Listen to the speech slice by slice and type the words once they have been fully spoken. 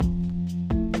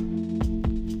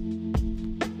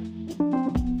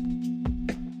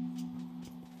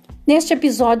Neste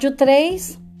episódio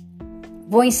 3,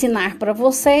 vou ensinar para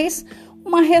vocês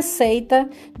uma receita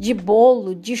de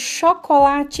bolo de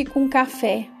chocolate com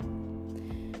café.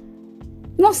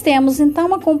 Nós temos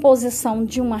então a composição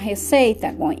de uma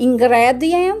receita com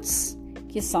ingredients,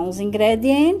 que são os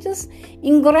ingredientes,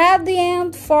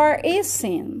 ingredient for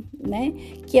eating, né?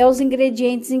 Que é os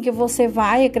ingredientes em que você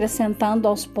vai acrescentando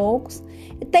aos poucos.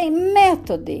 E tem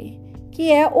method,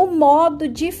 que é o modo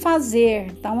de fazer,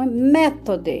 então é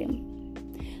method.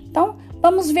 Então,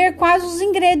 vamos ver quais os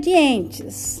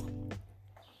ingredientes.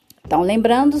 Então,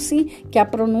 lembrando-se que a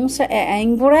pronúncia é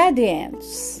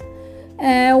ingredients.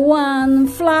 One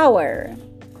flour.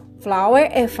 Flour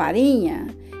é farinha.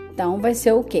 Então, vai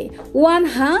ser o quê?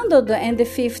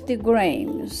 150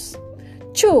 grams.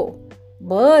 2,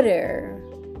 butter,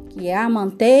 que é a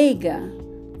manteiga.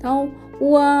 Então,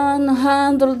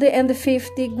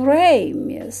 150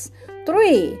 grams.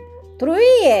 3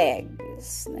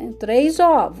 eggs, né? 3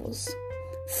 ovos.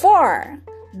 4,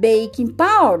 baking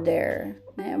powder,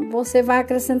 né? Você vai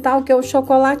acrescentar o que? O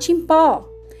chocolate em pó.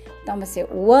 Então, vai ser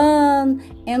 1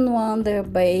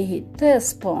 baking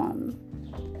teaspoon.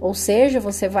 Ou seja,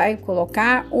 você vai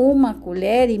colocar 1,5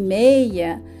 colher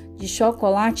de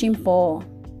chocolate em pó.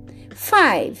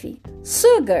 5,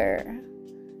 sugar,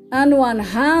 and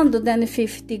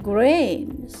 150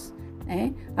 grams.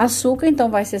 Né? Açúcar,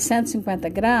 então, vai ser 150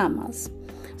 gramas.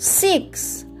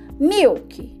 6,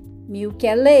 milk. Milk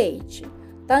é leite.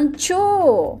 Então, 2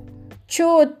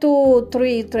 to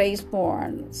 3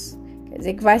 tablespoons. Quer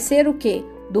dizer que vai ser o quê?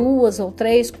 2 ou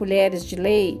 3 colheres de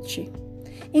leite.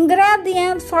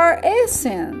 Ingredient for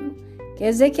eating. Quer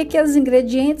dizer que aqueles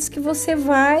ingredientes que você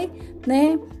vai,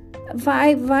 né?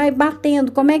 Vai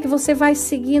batendo. Como é que você vai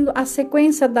seguindo a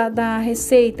sequência da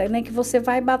receita, né? Que você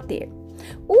vai bater.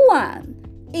 1,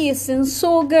 eating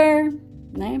sugar,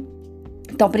 né?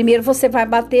 Então, primeiro você vai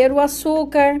bater o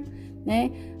açúcar,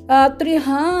 né?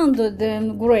 300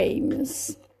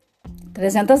 grams.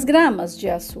 300 gramas de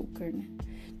açúcar, né?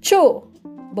 2,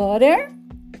 butter,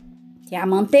 que é a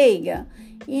manteiga,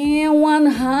 e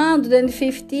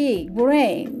 150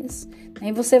 grams.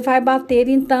 Aí você vai bater,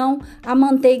 então, a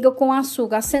manteiga com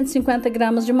açúcar, 150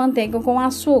 gramas de manteiga com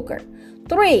açúcar.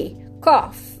 3,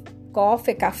 coffee.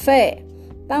 Coffee é café.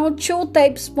 Então, 2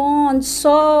 tablespoons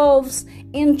solves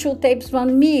in 2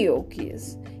 tablespoons milk.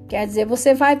 Quer dizer,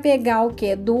 você vai pegar o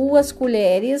quê? 2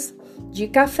 colheres de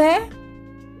café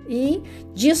e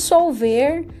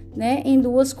dissolver, né, em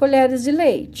 2 colheres de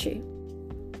leite.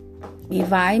 E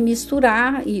vai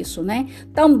misturar isso, né?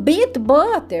 Então, beat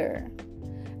butter.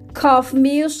 Coffee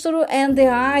mixture and the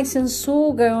ice and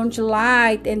sugar on the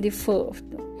light and the food.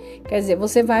 Quer dizer,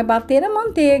 você vai bater a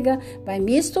manteiga, vai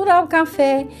misturar o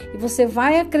café e você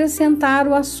vai acrescentar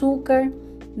o açúcar,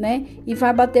 né? E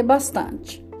vai bater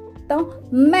bastante. Então,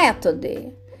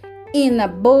 method. In a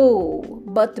bowl,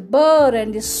 but butter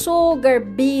and the sugar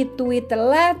beat with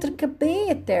electric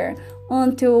beater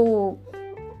until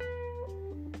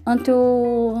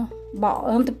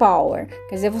power.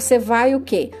 Quer dizer, você vai o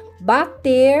quê?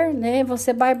 Bater, né?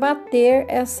 Você vai bater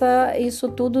isso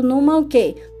tudo numa o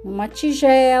quê? Numa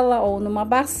tigela ou numa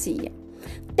bacia.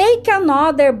 Take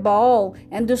another bowl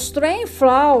and strain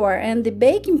flour and the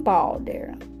baking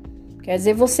powder. Quer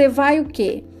dizer, você vai o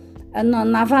quê?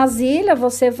 Na vasilha,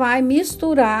 você vai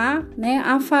misturar, né,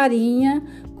 a farinha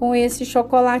com esse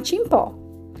chocolate em pó.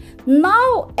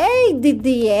 Now add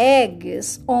the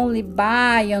eggs only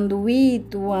by and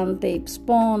with 1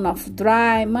 tablespoon of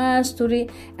dry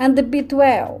mustard and beat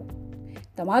well.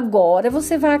 Então, agora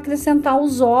você vai acrescentar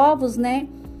os ovos, né,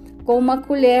 com 1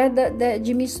 colher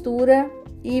de mistura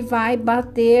e vai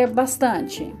bater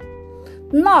bastante.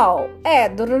 Now,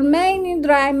 add the remaining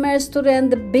dry mustard and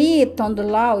beat on the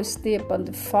low step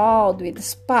and fold with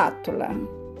spatula.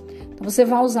 Então, você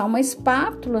vai usar uma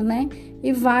espátula, né?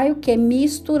 E vai o que?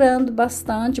 Misturando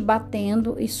bastante,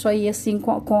 batendo isso aí assim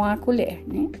com a colher,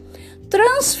 né?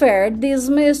 Transfer this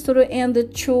mixture in the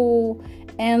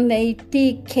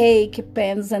 280 cake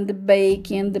pans and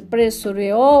bake in the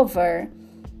pressure over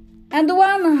and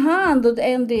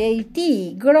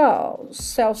 180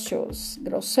 graus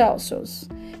Celsius.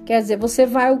 Quer dizer, você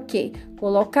vai o quê?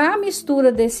 Colocar a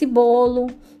mistura desse bolo,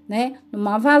 né,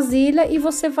 numa vasilha e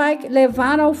você vai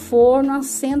levar ao forno a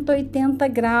 180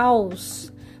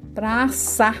 graus para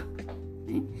assar.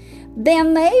 Né?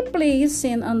 Then place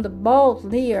it on the bowl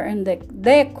layer and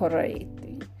decorate.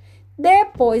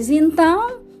 Depois,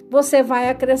 então, você vai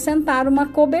acrescentar uma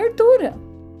cobertura.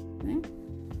 Né?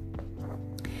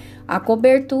 A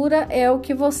cobertura é o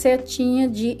que você tinha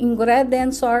de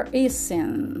ingredients or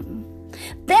icing.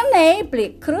 Then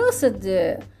crushed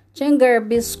Sugar,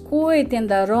 biscuit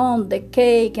and around the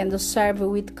cake and serve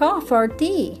with coffee or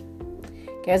tea.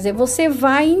 Quer dizer, você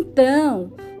vai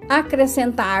então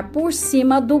acrescentar por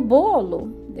cima do bolo,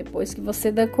 depois que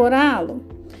você decorá-lo,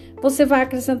 você vai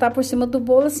acrescentar por cima do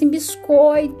bolo assim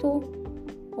biscoito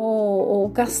ou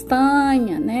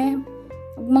castanha, né?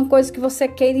 Alguma coisa que você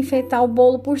queira enfeitar o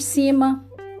bolo por cima,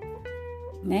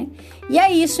 né? E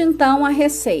é isso então a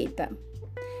receita.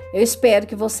 Eu espero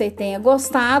que você tenha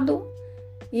gostado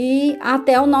e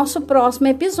até o nosso próximo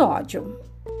episódio.